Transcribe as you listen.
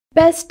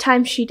Best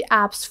timesheet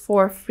apps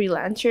for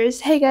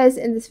freelancers. Hey guys,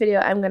 in this video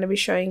I'm going to be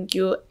showing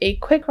you a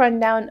quick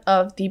rundown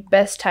of the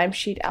best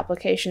timesheet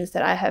applications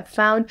that I have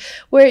found,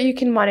 where you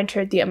can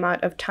monitor the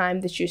amount of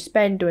time that you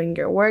spend doing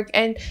your work,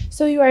 and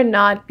so you are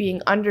not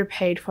being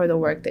underpaid for the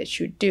work that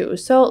you do.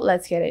 So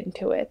let's get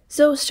into it.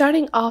 So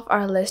starting off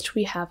our list,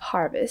 we have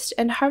Harvest,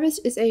 and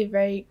Harvest is a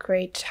very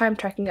great time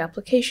tracking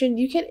application.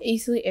 You can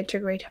easily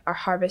integrate our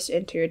Harvest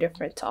into your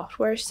different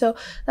software. So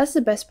that's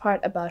the best part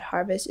about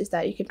Harvest, is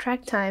that you can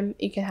track time,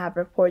 you can have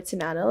reports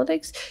and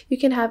analytics, you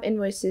can have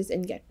invoices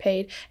and get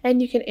paid,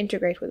 and you can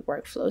integrate with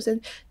workflows.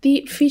 And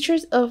the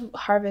features of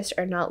Harvest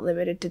are not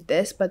limited to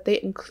this, but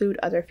they include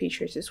other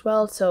features as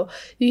well. So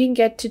you can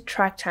get to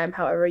track time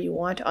however you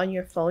want on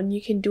your phone.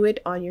 You can do it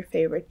on your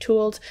favorite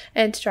tools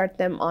and start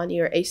them on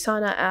your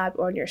Asana app,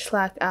 on your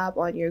Slack app,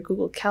 on your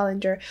Google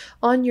Calendar,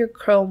 on your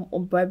Chrome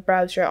web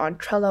browser, on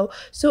Trello.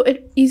 So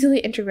it easily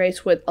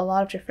integrates with a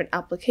lot of different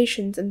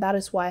applications, and that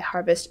is why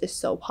Harvest is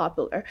so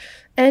popular.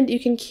 And you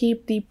can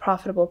keep the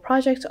profitable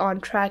projects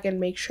on track and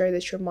make sure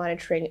that you're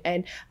monitoring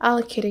and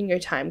allocating your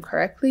time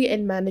correctly,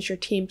 and manage your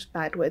team's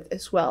bandwidth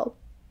as well.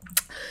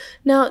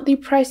 Now, the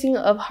pricing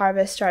of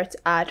Harvest starts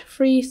at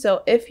free,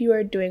 so if you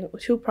are doing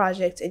 2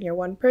 projects and you're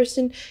 1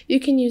 person, you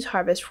can use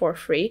Harvest for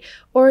free,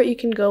 or you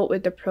can go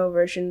with the pro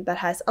version that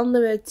has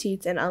unlimited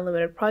seats and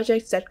unlimited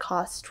projects that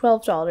costs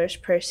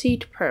 $12 per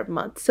seat per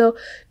month. So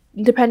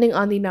depending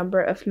on the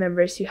number of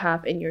members you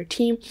have in your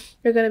team,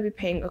 you're going to be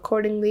paying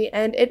accordingly,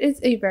 and it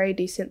is a very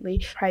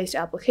decently priced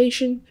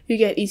application. You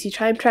get easy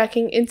time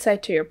tracking,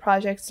 insight to your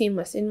project,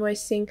 seamless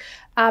invoicing,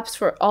 apps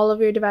for all of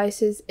your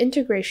devices,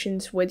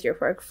 integrations with your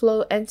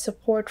workflow, and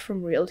support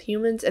from real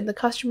humans, and the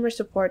customer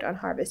support on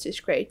Harvest is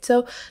great.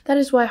 So that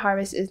is why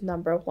Harvest is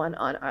number 1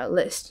 on our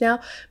list. Now,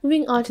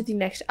 moving on to the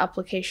next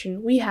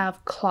application, we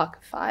have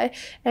Clockify,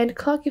 and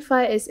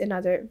Clockify is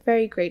another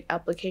very great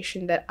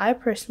application that I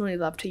personally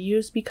love to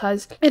use because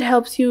it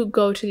helps you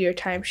go to your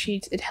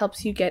timesheets, it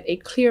helps you get a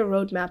clear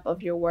roadmap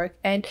of your work,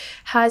 and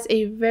has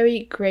a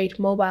very great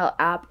mobile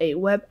app, a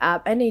web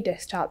app, and a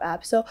desktop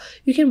app, so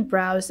you can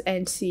browse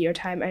and see your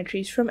time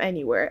entries from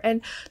anywhere.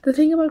 And the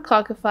thing about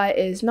Clockify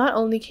is not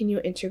only can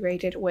you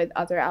integrate it with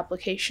other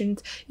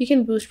applications, you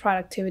can boost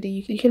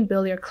productivity, you can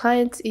bill your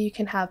clients, you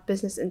can have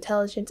business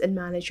intelligence and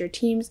manage your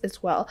teams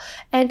as well.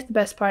 And the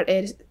best part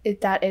is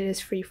that it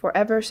is free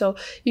forever, so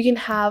you can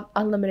have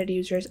unlimited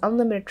users,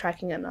 unlimited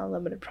tracking, and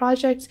unlimited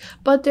projects.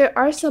 But there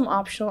are some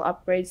optional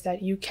upgrades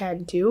that you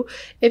can do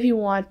if you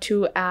want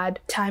to add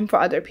time for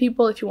other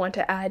people, if you want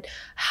to add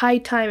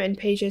hide time in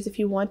pages, if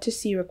you want to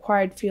see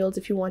required fields,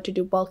 if you want to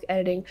do bulk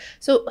editing.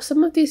 So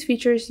some of these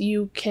features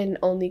you can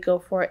only go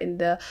for in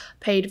the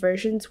paid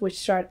versions, which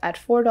start at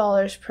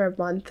 $4 per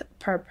month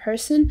per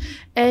person.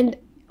 And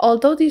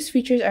although these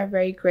features are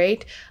very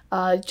great,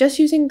 just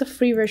using the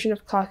free version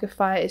of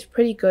Clockify is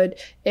pretty good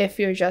if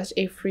you're just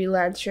a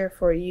freelancer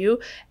for you.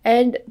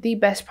 And the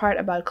best part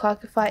about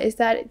Clockify is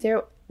that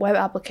their web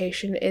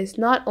application is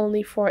not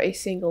only for a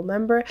single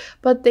member,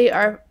 but they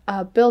are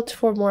built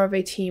for more of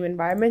a team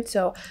environment.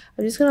 So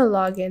I'm just going to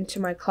log into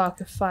my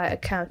Clockify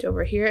account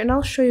over here, and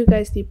I'll show you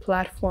guys the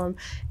platform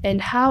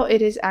and how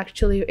it is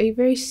actually a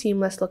very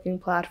seamless looking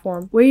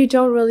platform where you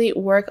don't really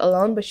work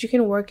alone, but you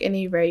can work in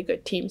a very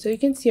good team. So you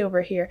can see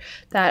over here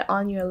that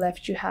on your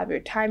left you have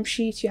your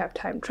timesheets, you have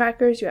time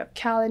trackers, you have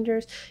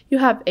calendars, you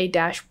have a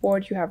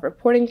dashboard, you have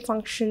reporting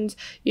functions,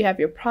 you have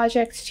your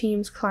projects,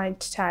 teams,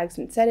 clients, tags,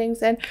 and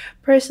settings. And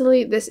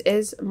personally, this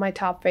is my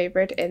top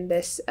favorite in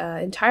this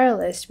entire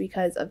list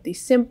because of the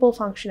simple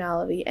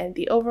functionality and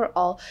the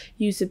overall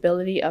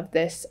usability of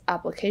this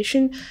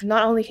application.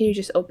 Not only can you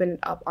just open it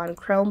up on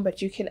Chrome,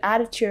 but you can add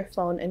it to your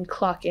phone and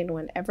clock in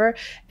whenever.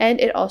 And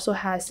it also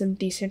has some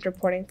decent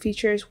reporting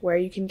features where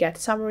you can get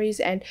summaries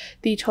and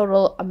the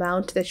total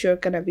amount that you're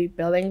going to be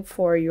billing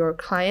for your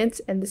clients.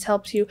 And this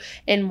helps you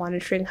in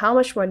monitoring how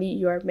much money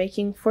you are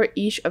making for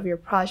each of your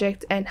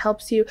projects, and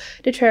helps you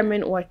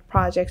determine what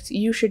projects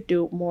you should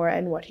do more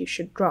and what you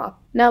should drop.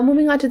 Now,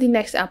 moving on to the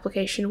next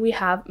application, we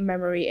have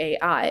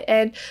MemoryAI,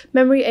 and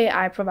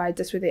MemoryAI provides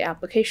us with an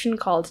application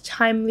called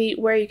Timely,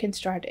 where you can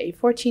start a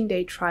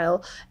 14-day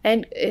trial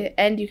and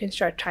you can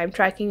start time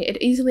tracking. It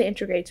easily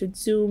integrates with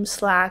Zoom,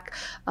 Slack,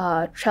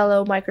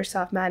 Trello,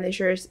 Microsoft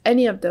Managers,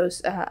 any of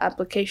those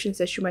applications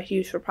that you might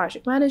use for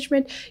project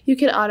management. You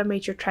can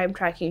automate your time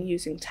tracking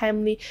using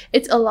Timely.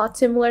 It's a lot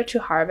similar to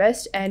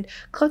Harvest, and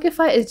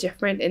Clockify is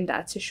different in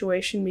that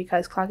situation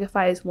because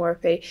Clockify is more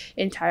of a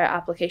entire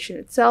application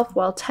itself,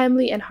 while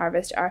Timely and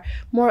Harvest are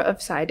more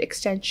of side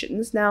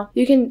extensions. Now,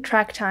 you can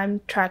track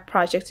time, track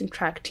projects, and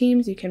track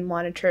teams. You can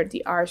monitor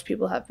the hours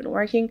people have been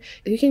working.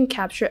 You can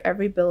capture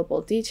every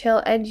billable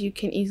detail, and you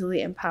can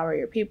easily empower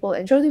your people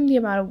and show them the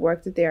amount of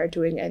work that they are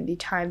doing and the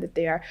time that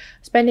they are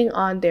spending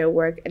on their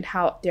work and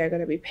how they are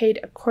going to be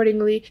paid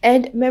accordingly.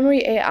 And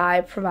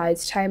MemoryAI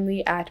provides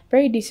Timely at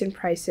very decent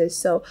prices.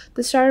 So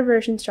the starter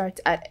version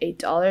starts at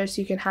 $8.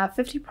 You can have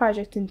 50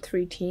 projects in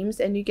 3 teams,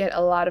 and you get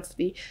a lot of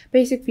the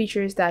basic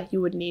features that you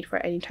would need for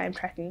any time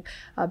tracking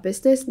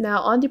business.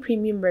 Now, on the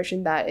premium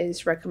version that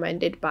is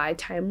recommended by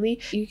Timely,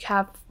 you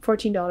have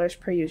 $14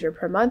 per user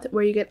per month,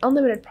 where you get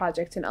unlimited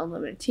projects and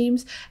unlimited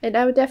teams. And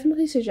I would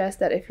definitely suggest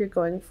that if you're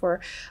going for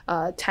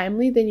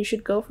timely, then you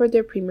should go for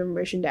their premium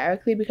version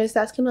directly, because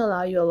that's going to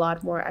allow you a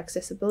lot more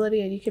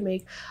accessibility and you can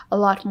make a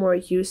lot more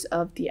use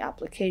of the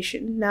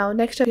application. Now,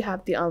 next up, you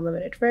have the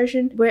unlimited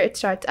version, where it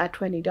starts at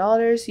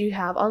 $20. You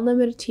have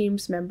unlimited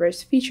teams,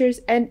 members, features,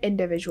 and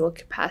individual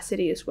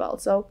capacity as well.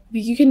 So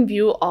you can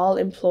view all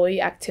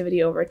employee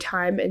activity over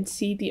time and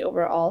see the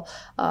overall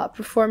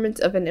performance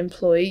of an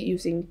employee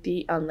using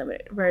the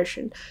unlimited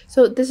version.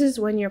 So this is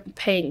when you're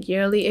paying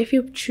yearly. If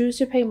you choose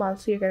to pay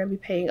monthly, you're going to be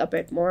paying a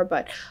bit more,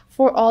 but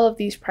for all of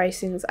these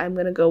pricings, I'm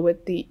going to go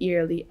with the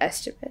yearly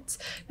estimates.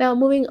 Now,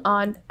 moving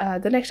on,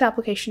 the next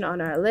application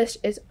on our list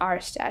is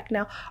OurStack.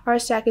 Now,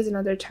 OurStack is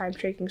another time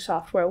tracking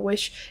software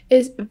which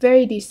is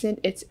very decent.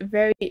 It's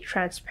very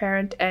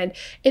transparent and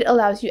it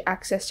allows you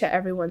access to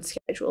everyone's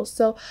schedule.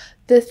 So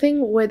the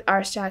thing with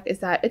OurStack is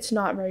that it's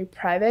not very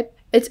private.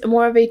 It's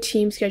more of a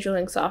team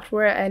scheduling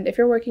software, and if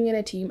you're working in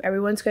a team,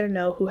 everyone's going to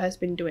know who has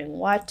been doing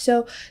what.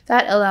 So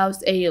that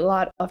allows a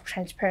lot of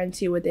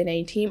transparency within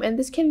a team, and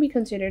this can be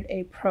considered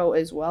a pro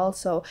as well.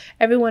 So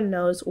everyone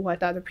knows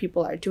what other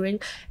people are doing,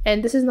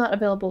 and this is not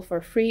available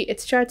for free. It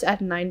starts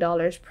at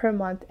 $9 per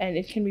month, and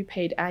it can be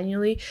paid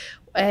annually.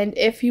 And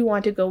if you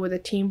want to go with a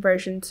team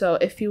version, so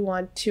if you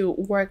want to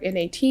work in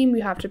a team,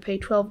 you have to pay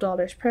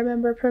 $12 per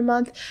member per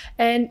month,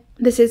 and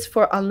this is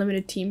for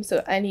unlimited teams,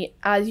 so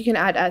you can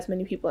add as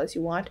many people as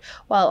you want,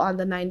 while on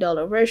the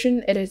 $9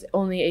 version, it is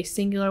only a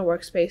singular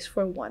workspace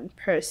for one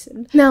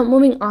person. Now,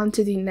 moving on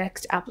to the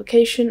next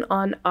application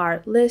on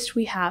our list,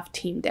 we have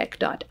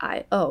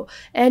TeamDeck.io,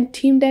 and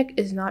TeamDeck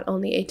is not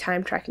only a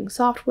time tracking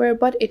software,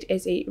 but it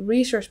is a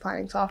resource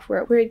planning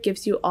software where it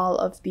gives you all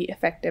of the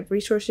effective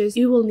resources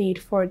you will need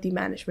for the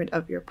management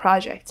of your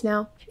project.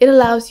 Now, it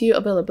allows you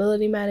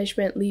availability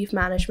management, leave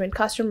management,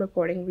 custom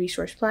reporting,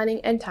 resource planning,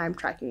 and time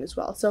tracking as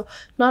well. So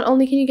not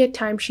only can you get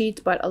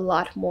timesheets, but a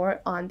lot more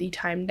on the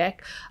TimeDeck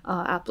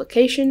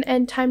application,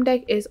 and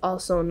TimeDeck is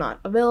also not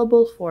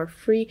available for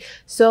free.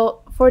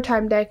 So for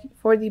TimeDeck,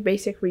 for the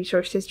basic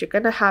resources, you're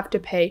gonna have to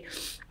pay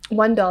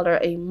 $1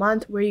 a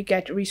month, where you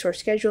get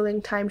resource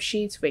scheduling,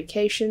 timesheets,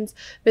 vacations,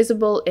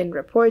 visible in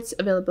reports,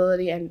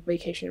 availability, and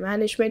vacation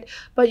management,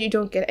 but you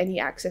don't get any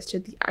access to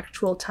the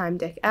actual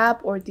TimeDeck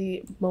app or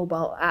the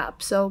mobile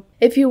app. So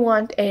if you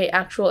want a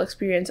actual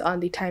experience on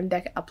the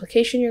TimeDeck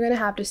application, you're going to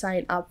have to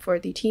sign up for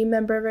the team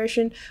member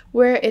version,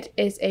 where it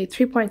is a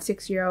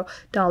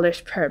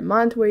 $3.60 per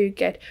month, where you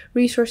get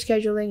resource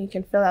scheduling, you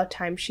can fill out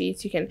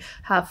timesheets, you can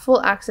have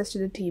full access to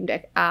the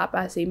TeamDeck app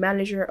as a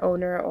manager,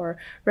 owner, or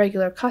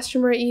regular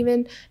customer even,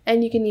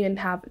 and you can even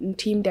have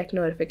TeamDeck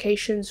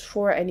notifications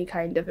for any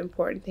kind of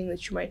important thing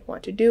that you might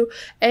want to do.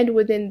 And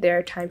within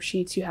their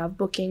timesheets, you have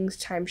bookings,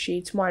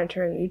 timesheets,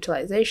 monitoring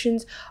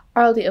utilizations,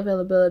 hourly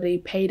availability,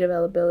 paid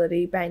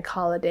availability, bank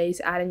holidays,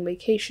 adding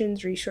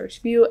vacations, resource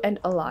view, and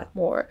a lot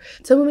more.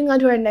 So moving on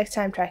to our next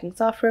time tracking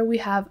software, we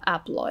have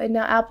Applio.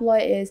 Now,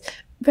 Applio is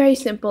very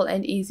simple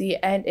and easy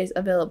and is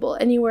available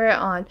anywhere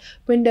on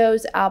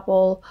Windows,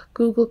 Apple,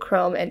 Google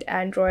Chrome, and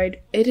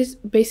Android. It is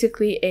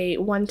basically a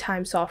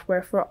one-time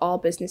software for all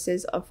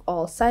businesses of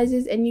all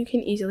sizes, and you can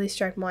easily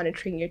start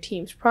monitoring your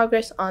team's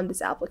progress on this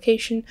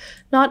application,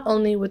 not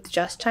only with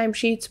just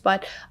timesheets,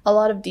 but a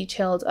lot of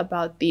details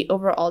about the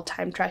overall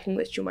time tracking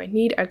that you might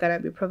need are going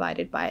to be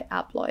provided by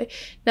Applio.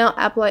 Now,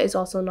 Applio is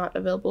also not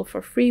available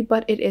for free,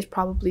 but it is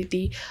probably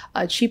the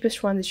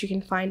cheapest one that you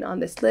can find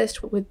on this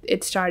list, with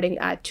it starting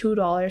at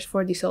 $2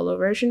 for the solo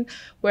version,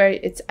 where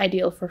it's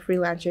ideal for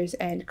freelancers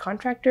and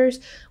contractors,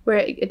 where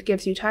it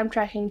gives you time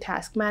tracking,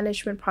 task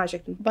management,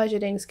 project and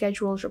budgeting,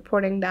 schedules,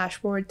 reporting,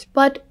 dashboards.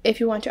 But if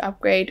you want to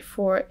upgrade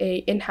for a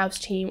in-house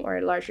team or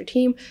a larger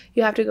team,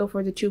 you have to go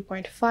for the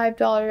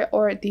 $2.5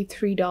 or the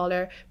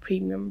 $3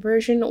 premium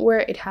version, where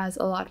it has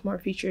a lot more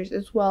features,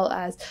 as well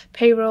as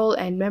payroll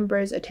and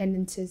members,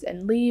 attendances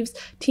and leaves,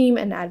 team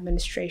and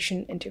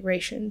administration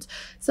integrations.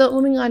 So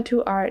moving on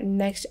to our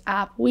next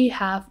app, we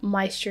have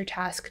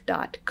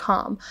Metrotask.com.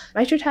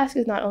 Metrotask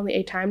is not only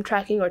a time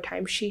tracking or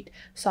timesheet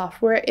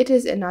software, it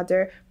is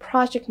another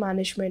project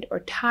management or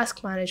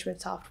task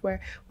management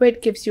software, where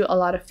it gives you a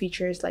lot of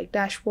features like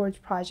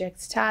dashboards,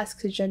 projects,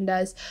 tasks,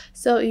 agendas,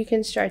 so you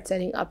can start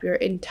setting up your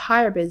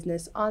entire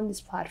business on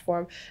this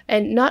platform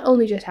and not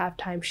only just have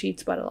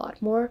timesheets, but a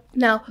lot more.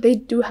 Now, they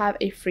do have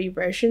a free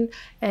version,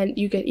 and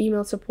you get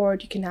email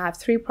support, you can have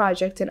 3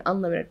 projects and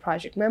unlimited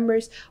project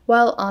members,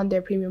 while on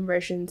their premium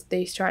versions,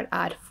 they start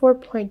at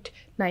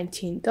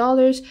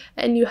 $4.19,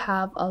 and you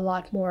have a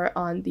lot more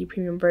on the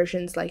premium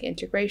versions, like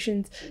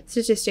integrations,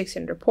 statistics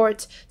and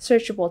reports,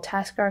 searchable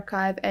task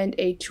archive, and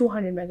a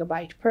 200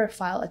 megabyte per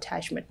file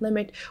attachment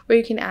limit, where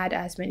you can add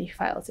as many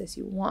files as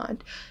you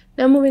want.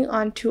 Now moving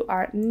on to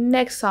our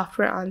next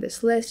software on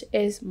this list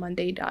is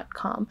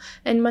Monday.com.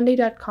 And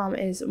Monday.com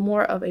is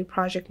more of a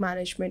project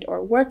management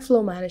or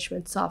workflow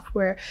management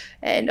software.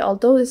 And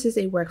although this is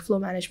a workflow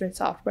management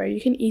software,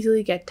 you can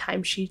easily get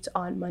timesheets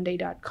on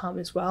Monday.com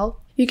as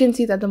well. You can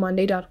see that the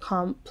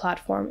Monday.com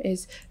platform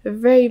is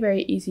very,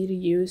 very easy to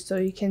use. So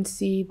you can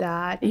see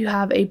that you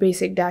have a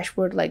basic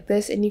dashboard like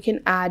this, and you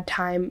can add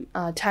time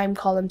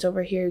columns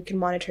over here. You can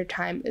monitor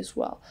time as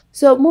well.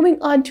 So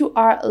moving on to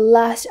our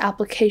last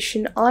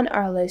application on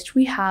our list,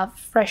 we have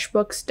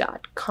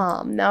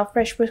Freshbooks.com. Now,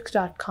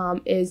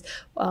 Freshbooks.com is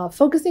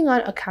focusing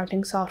on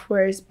accounting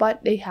softwares,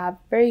 but they have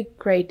very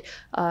great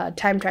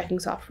time tracking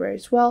software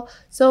as well.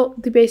 So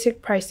the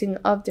basic pricing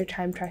of their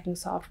time tracking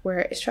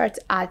software starts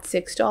at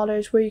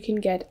 $6, where you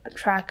can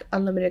track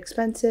unlimited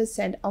expenses,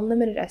 send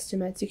unlimited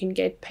estimates. You can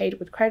get paid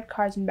with credit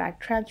cards and bank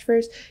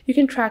transfers. You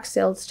can track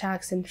sales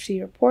tax and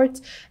fee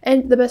reports.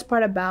 And the best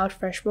part about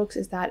FreshBooks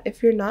is that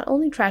if you're not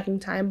only tracking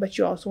time, but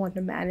you also want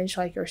to manage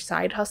like your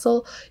side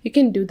hustle, you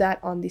can do that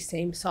on the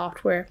same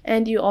software.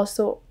 And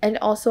also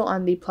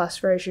on the Plus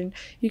version,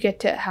 you get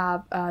to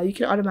have you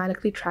can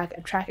automatically track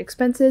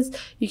expenses.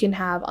 You can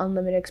have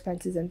unlimited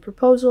expenses and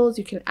proposals.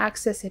 You can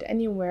access it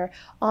anywhere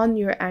on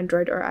your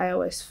Android or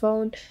iOS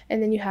phone,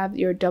 and then you have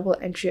your double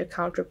entry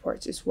account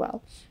reports as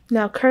well.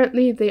 Now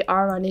currently they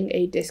are running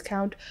a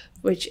discount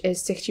which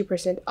is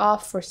 60%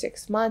 off for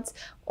 6 months,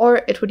 or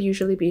it would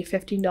usually be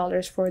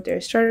 $15 for their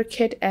starter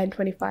kit and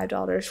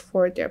 $25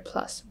 for their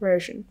Plus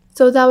version.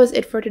 So that was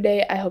it for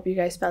today. I hope you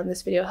guys found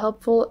this video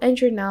helpful and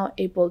you're now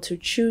able to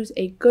choose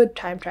a good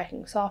time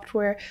tracking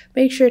software.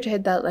 Make sure to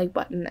hit that like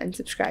button and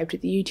subscribe to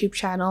the YouTube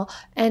channel,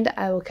 and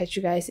I will catch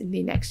you guys in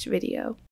the next video.